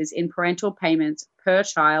 $619 in parental payments per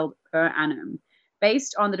child per annum,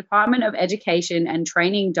 based on the Department of Education and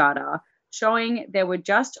Training data showing there were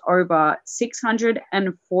just over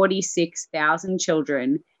 646,000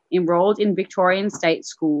 children enrolled in Victorian state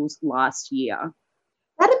schools last year.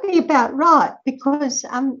 That'd be about right, because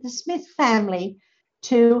the Smith family,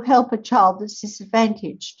 to help a child that's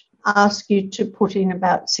disadvantaged, ask you to put in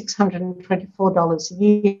about $624 a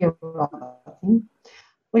year, I think,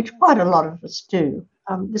 which quite a lot of us do.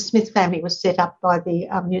 The Smith family was set up by the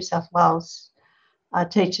New South Wales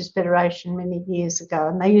Teachers Federation many years ago,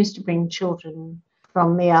 and they used to bring children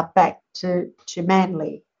from the outback to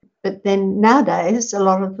Manly. But then nowadays, a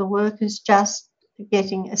lot of the work is just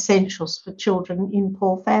getting essentials for children in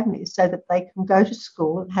poor families so that they can go to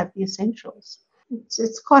school and have the essentials.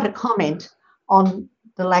 It's quite a comment on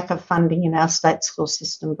the lack of funding in our state school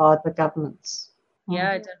system by the governments.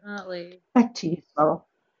 Yeah, definitely. Back to you, Sorrel.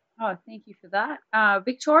 Oh, thank you for that.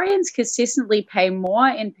 Victorians consistently pay more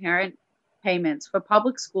in parent payments for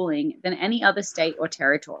public schooling than any other state or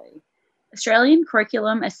territory. Australian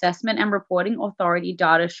Curriculum Assessment and Reporting Authority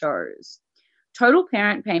data shows total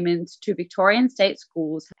parent payments to Victorian state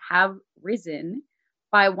schools have risen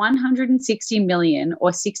by $160 million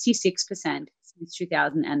or 66% since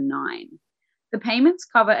 2009. The payments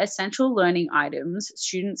cover essential learning items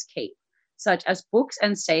students keep, such as books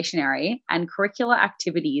and stationery, and curricular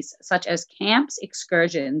activities such as camps,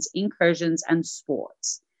 excursions, incursions, and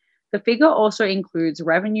sports. The figure also includes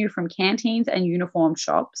revenue from canteens and uniform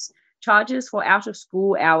shops, charges for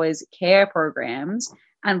out-of-school hours care programs,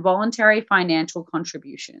 and voluntary financial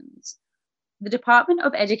contributions. The Department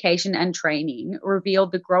of Education and Training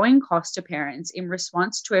revealed the growing cost to parents in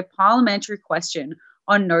response to a parliamentary question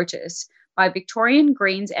on notice by Victorian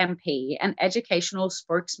Greens MP and educational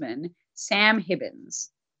spokesman Sam Hibbins.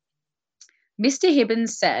 Mr.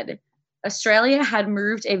 Hibbins said, Australia had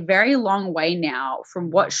moved a very long way now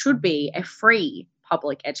from what should be a free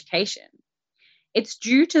public education. It's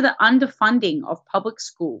due to the underfunding of public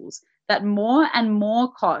schools that more and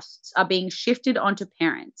more costs are being shifted onto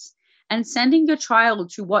parents, and sending your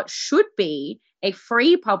child to what should be a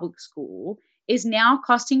free public school is now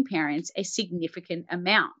costing parents a significant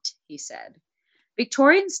amount, he said.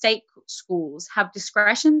 Victorian state schools have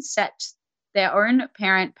discretion set their own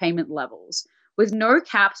parent payment levels, with no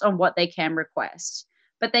caps on what they can request,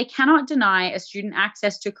 but they cannot deny a student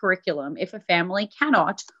access to curriculum if a family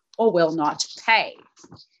cannot or will not pay.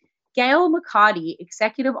 Gail McCarty,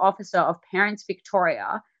 Executive Officer of Parents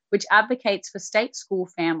Victoria, which advocates for state school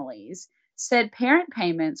families, said parent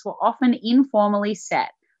payments were often informally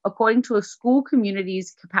set according to a school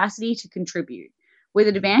community's capacity to contribute, with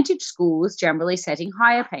advantaged schools generally setting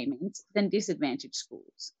higher payments than disadvantaged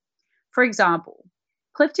schools. For example,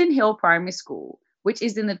 Clifton Hill Primary School, which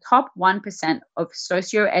is in the top 1% of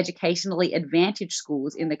socio-educationally advantaged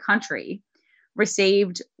schools in the country,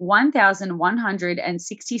 received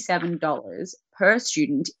 $1,167 per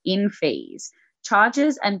student in fees,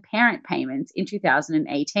 charges and parent payments in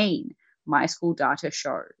 2018, My School data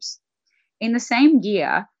shows. In the same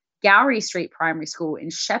year, Gowrie Street Primary School in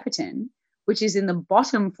Shepparton, which is in the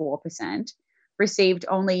bottom 4%, received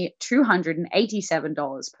only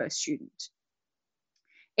 $287 per student.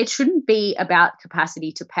 It shouldn't be about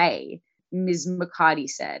capacity to pay, Ms. McCarty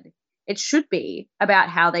said. It should be about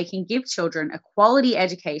how they can give children a quality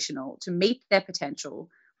educational to meet their potential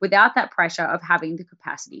without that pressure of having the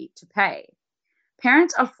capacity to pay.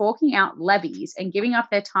 Parents are forking out levies and giving up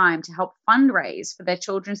their time to help fundraise for their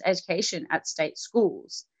children's education at state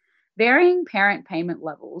schools. Varying parent payment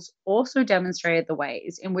levels also demonstrated the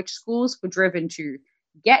ways in which schools were driven to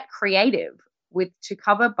get creative to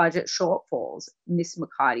cover budget shortfalls, Ms.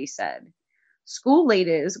 McCarty said. School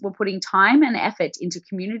leaders were putting time and effort into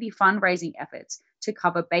community fundraising efforts to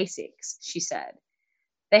cover basics, she said.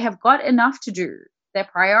 They have got enough to do. Their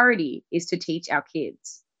priority is to teach our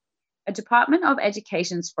kids. A Department of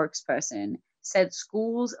Education spokesperson said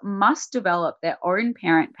schools must develop their own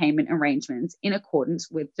parent payment arrangements in accordance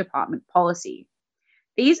with department policy.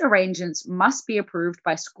 These arrangements must be approved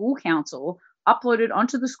by school council, uploaded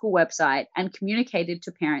onto the school website, and communicated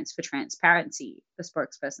to parents for transparency, the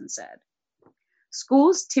spokesperson said.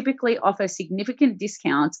 Schools typically offer significant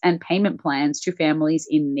discounts and payment plans to families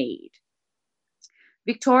in need.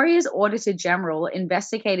 Victoria's Auditor General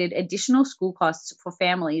investigated additional school costs for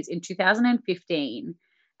families in 2015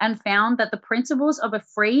 and found that the principles of a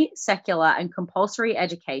free, secular and compulsory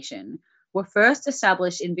education were first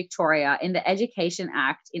established in Victoria in the Education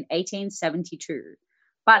Act in 1872,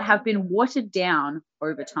 but have been watered down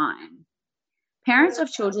over time. Parents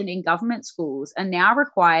of children in government schools are now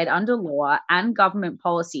required under law and government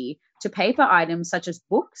policy to pay for items such as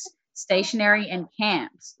books, stationery, and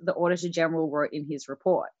camps, the Auditor General wrote in his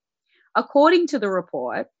report. According to the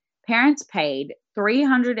report, parents paid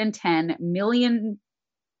 $310 million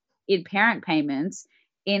in parent payments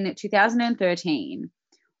in 2013,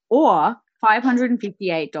 or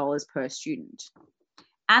 $558 per student.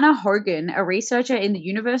 Anna Hogan, a researcher in the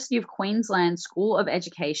University of Queensland School of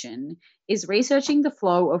Education, is researching the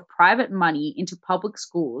flow of private money into public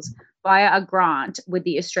schools via a grant with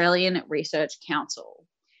the Australian Research Council.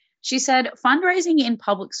 She said fundraising in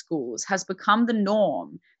public schools has become the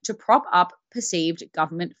norm to prop up perceived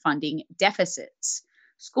government funding deficits.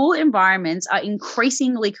 School environments are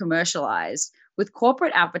increasingly commercialised, with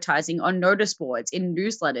corporate advertising on notice boards, in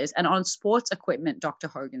newsletters, and on sports equipment, Dr.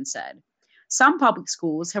 Hogan said. Some public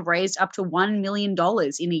schools have raised up to $1 million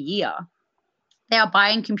in a year. They are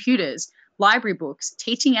buying computers, library books,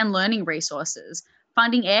 teaching and learning resources,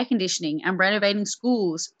 funding air conditioning, and renovating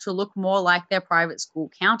schools to look more like their private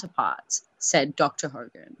school counterparts, said Dr.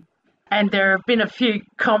 Hogan. And there have been a few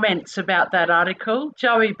comments about that article.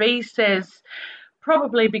 Joey B says,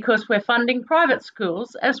 probably because we're funding private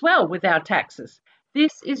schools as well with our taxes.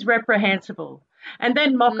 This is reprehensible. And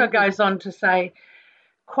then Mocha goes on to say,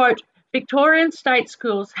 quote, Victorian state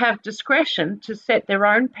schools have discretion to set their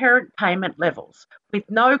own parent payment levels with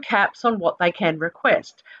no caps on what they can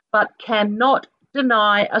request, but cannot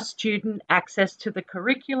deny a student access to the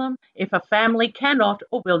curriculum if a family cannot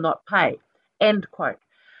or will not pay, end quote.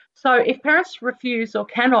 So if parents refuse or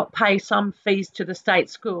cannot pay some fees to the state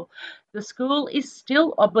school, the school is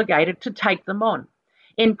still obligated to take them on.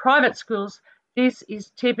 In private schools, this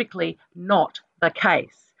is typically not the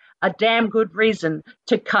case. A damn good reason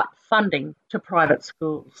to cut funding to private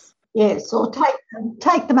schools. Yes, or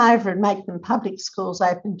take them over and make them public schools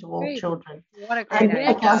open to all children. What a great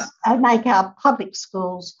idea. Make our public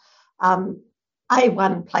schools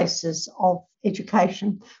A1 places of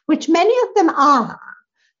education, which many of them are,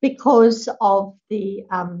 because of the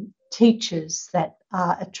teachers that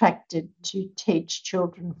are attracted to teach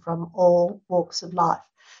children from all walks of life.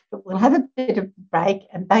 But we'll have a bit of a break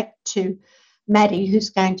and back to Maddie,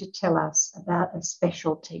 who's going to tell us about a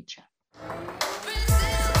special teacher.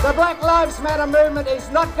 The Black Lives Matter movement is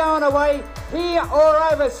not going away here or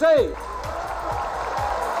overseas.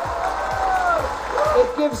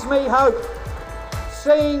 It gives me hope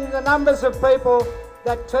seeing the numbers of people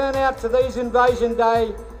that turn out to these Invasion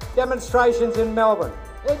Day demonstrations in Melbourne.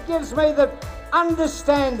 It gives me the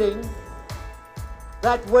understanding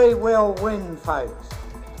that we will win, folks.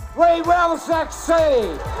 We will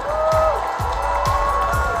succeed.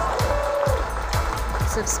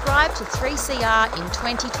 Subscribe to 3CR in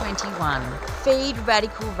 2021. Feed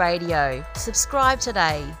Radical Radio. Subscribe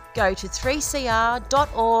today. Go to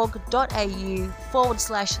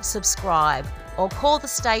 3cr.org.au/subscribe or call the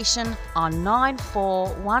station on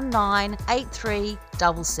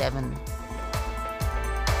 94198377.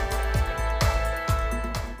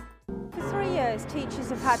 For 3 years, teachers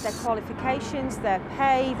have had their qualifications, their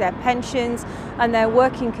pay, their pensions and their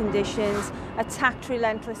working conditions attacked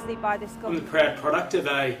relentlessly by this government. I'm the proud product of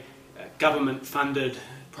a government-funded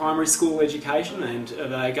primary school education and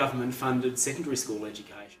of a government-funded secondary school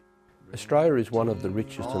education. Australia is one of the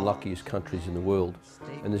richest and luckiest countries in the world,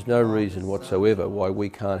 and there's no reason whatsoever why we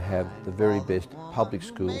can't have the very best public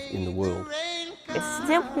schools in the world. It's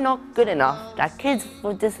simply not good enough that kids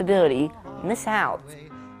with disability miss out.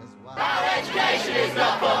 Our education is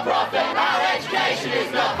not for profit. Our education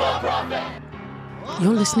is not for profit.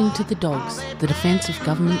 You're listening to The Dogs, the defence of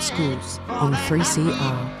government schools, on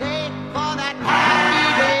 3CR.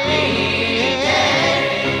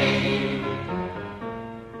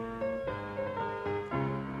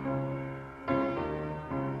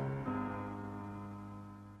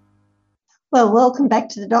 Well, welcome back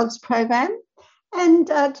to the Dogs program. And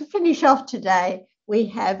to finish off today, we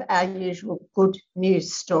have our usual good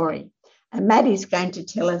news story. And Maddie's going to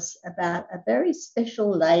tell us about a very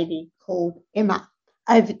special lady called Emma.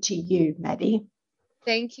 Over to you, Maddie.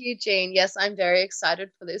 Thank you, Jean. Yes, I'm very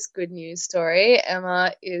excited for this good news story.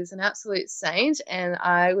 Emma is an absolute saint, and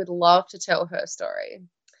I would love to tell her story.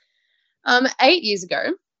 8 years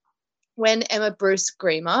ago, when Emma Bruce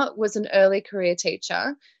Grima was an early career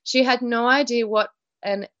teacher, she had no idea what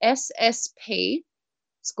an SSP,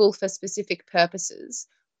 School for Specific Purposes,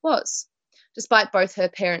 was, despite both her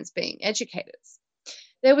parents being educators.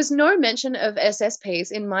 There was no mention of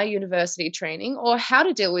SSPs in my university training or how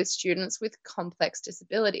to deal with students with complex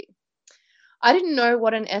disability. I didn't know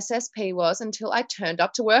what an SSP was until I turned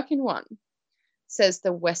up to work in one, says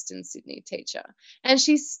the Western Sydney teacher. And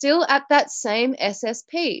she's still at that same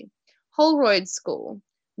SSP, Holroyd School,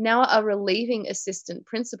 now a relieving assistant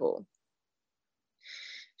principal.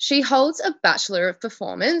 She holds a Bachelor of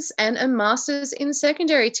Performance and a Master's in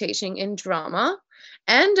Secondary Teaching in Drama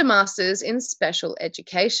and a Master's in Special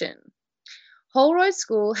Education. Holroyd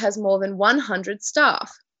School has more than 100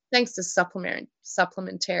 staff, thanks to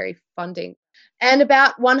supplementary funding, and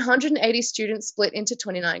about 180 students split into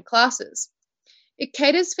 29 classes. It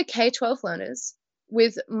caters for K-12 learners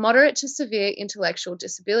with moderate to severe intellectual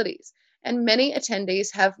disabilities, and many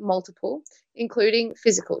attendees have multiple, including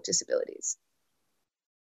physical disabilities.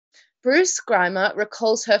 Bruce Grima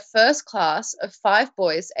recalls her first class of 5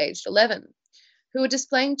 boys aged 11 who were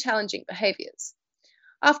displaying challenging behaviours.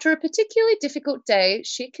 After a particularly difficult day,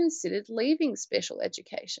 she considered leaving special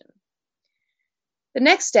education. The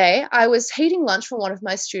next day, I was heating lunch for one of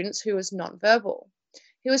my students who was nonverbal.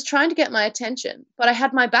 He was trying to get my attention, but I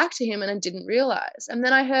had my back to him and I didn't realise. And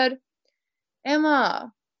then I heard,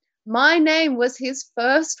 Emma. My name was his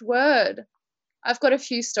first word. I've got a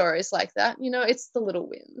few stories like that. You know, it's the little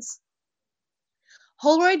wins.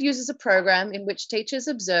 Holroyd uses a program in which teachers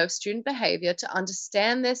observe student behaviour to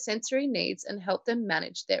understand their sensory needs and help them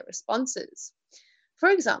manage their responses. For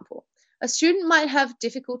example, a student might have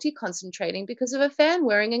difficulty concentrating because of a fan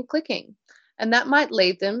whirring and clicking, and that might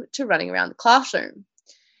lead them to running around the classroom.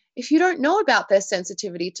 If you don't know about their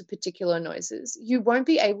sensitivity to particular noises, you won't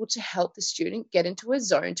be able to help the student get into a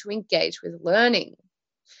zone to engage with learning.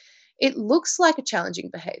 It looks like a challenging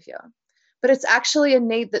behaviour, but it's actually a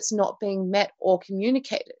need that's not being met or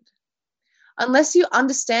communicated. Unless you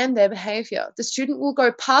understand their behaviour, the student will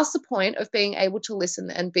go past the point of being able to listen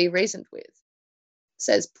and be reasoned with,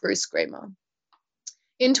 says Bruce Grima.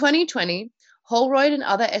 In 2020, Holroyd and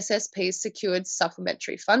other SSPs secured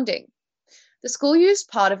supplementary funding. The school used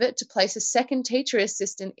part of it to place a second teacher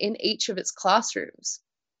assistant in each of its classrooms.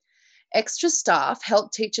 Extra staff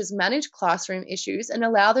help teachers manage classroom issues and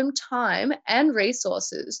allow them time and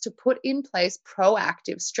resources to put in place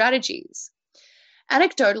proactive strategies.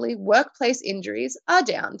 Anecdotally, workplace injuries are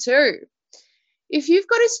down too. If you've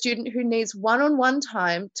got a student who needs one-on-one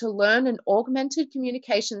time to learn an augmented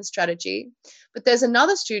communication strategy, but there's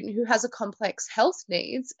another student who has a complex health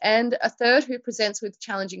needs and a third who presents with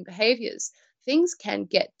challenging behaviours, things can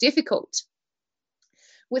get difficult.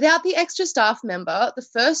 Without the extra staff member, the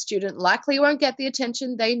first student likely won't get the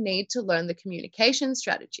attention they need to learn the communication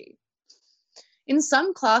strategy. In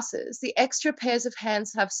some classes, the extra pairs of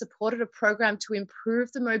hands have supported a program to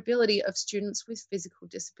improve the mobility of students with physical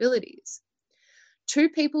disabilities. 2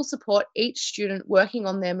 people support each student working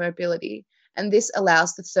on their mobility, and this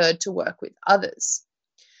allows the third to work with others.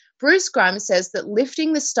 Bruce Grimes says that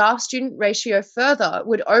lifting the staff-student ratio further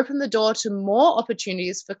would open the door to more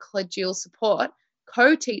opportunities for collegial support,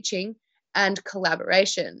 co-teaching, and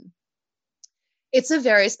collaboration. It's a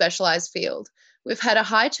very specialised field. We've had a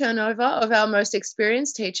high turnover of our most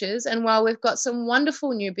experienced teachers, and while we've got some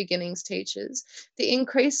wonderful new beginnings teachers, the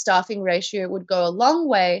increased staffing ratio would go a long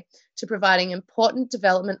way to providing important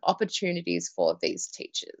development opportunities for these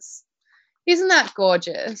teachers. Isn't that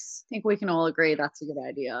gorgeous? I think we can all agree that's a good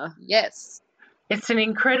idea. Yes. It's an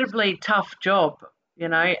incredibly tough job, you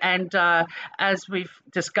know, and as we've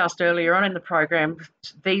discussed earlier on in the program,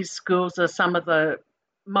 these schools are some of the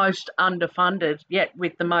most underfunded, yet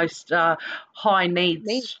with the most high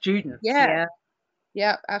needs students. Yeah,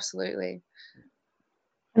 absolutely.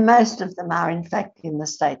 And most of them are, in fact, in the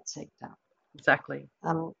state sector. Exactly.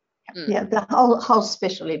 Yeah, the whole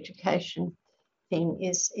special education thing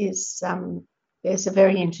is there's a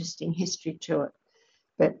very interesting history to it,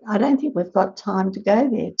 but I don't think we've got time to go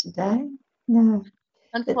there today. No.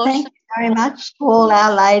 But thank you very much to all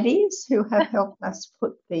our ladies who have helped us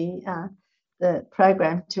put the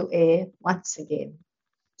program to air once again.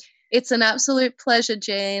 It's an absolute pleasure,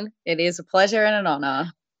 Jane. It is a pleasure and an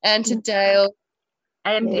honour. And to Dale.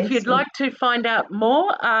 And if you'd like to find out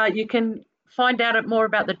more, you can find out more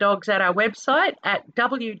about the dogs at our website at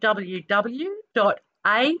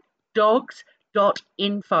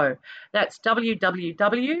www.adogs.info. That's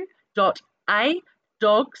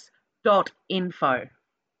www.adogs.info.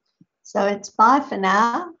 So it's bye for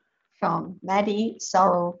now from Maddie,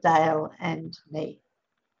 Sorrel, Dale and me.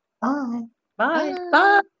 Bye. Bye.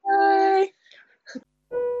 Bye.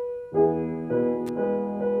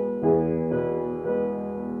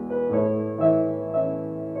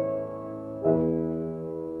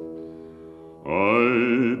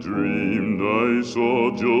 I dreamed I saw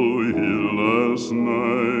Joe here last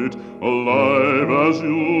night, alive as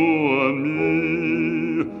you and me.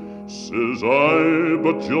 Says I,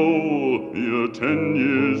 but Joe, you're 10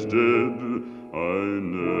 years dead. I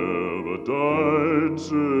never died,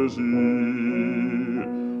 says he.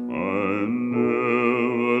 I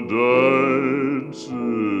never died,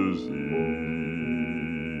 says he.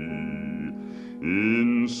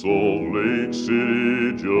 In Salt Lake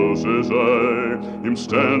City, Joe says I am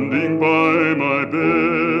standing by my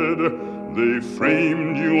bed. They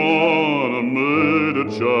framed you on a murder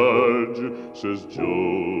charge, says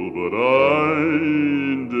Joe, but I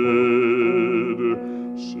ain't dead.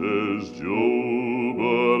 Says Joe,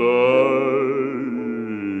 but I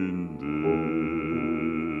ain't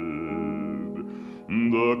dead.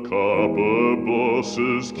 The copper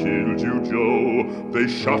bosses killed you, Joe. They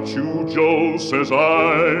shot you, Joe, says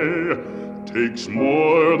I. Takes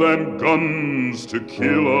more than guns to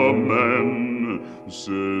kill a man,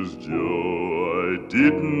 says Joe, I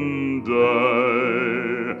didn't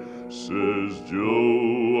die. Says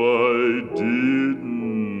Joe, I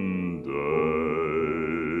didn't die.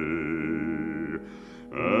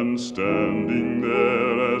 And standing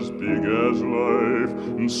there as big as life,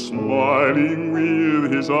 and smiling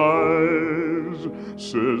with his eyes,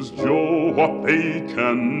 says Joe, what they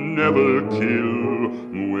can never kill,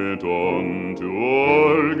 went on to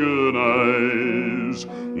organize,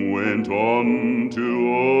 went on to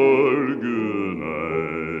organize.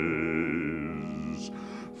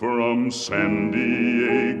 From San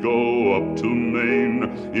Diego up to Maine,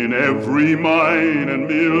 in every mine and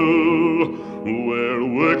mill, where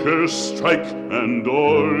workers strike and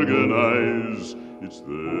organize, it's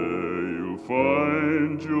there you'll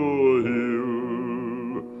find your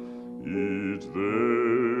hill. It's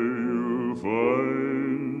there you'll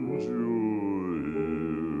find your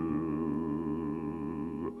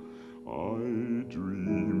hill. I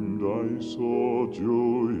dreamed I saw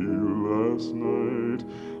Joe here last night,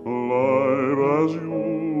 alive as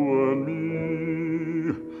you and me.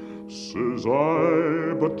 Says Says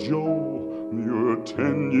I, but Joe, you're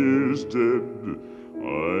 10 years dead.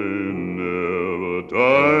 I never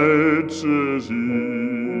died, says he.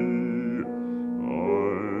 I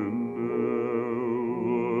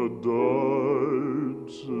never died,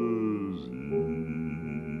 says he.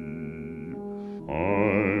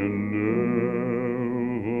 I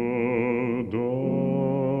never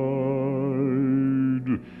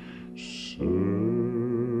died, says he.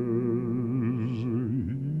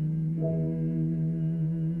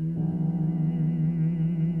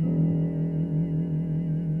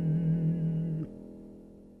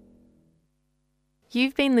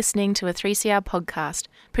 You've been listening to a 3CR podcast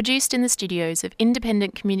produced in the studios of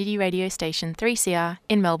independent community radio station 3CR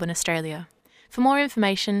in Melbourne, Australia. For more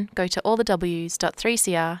information, go to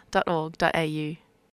allthews.3cr.org.au.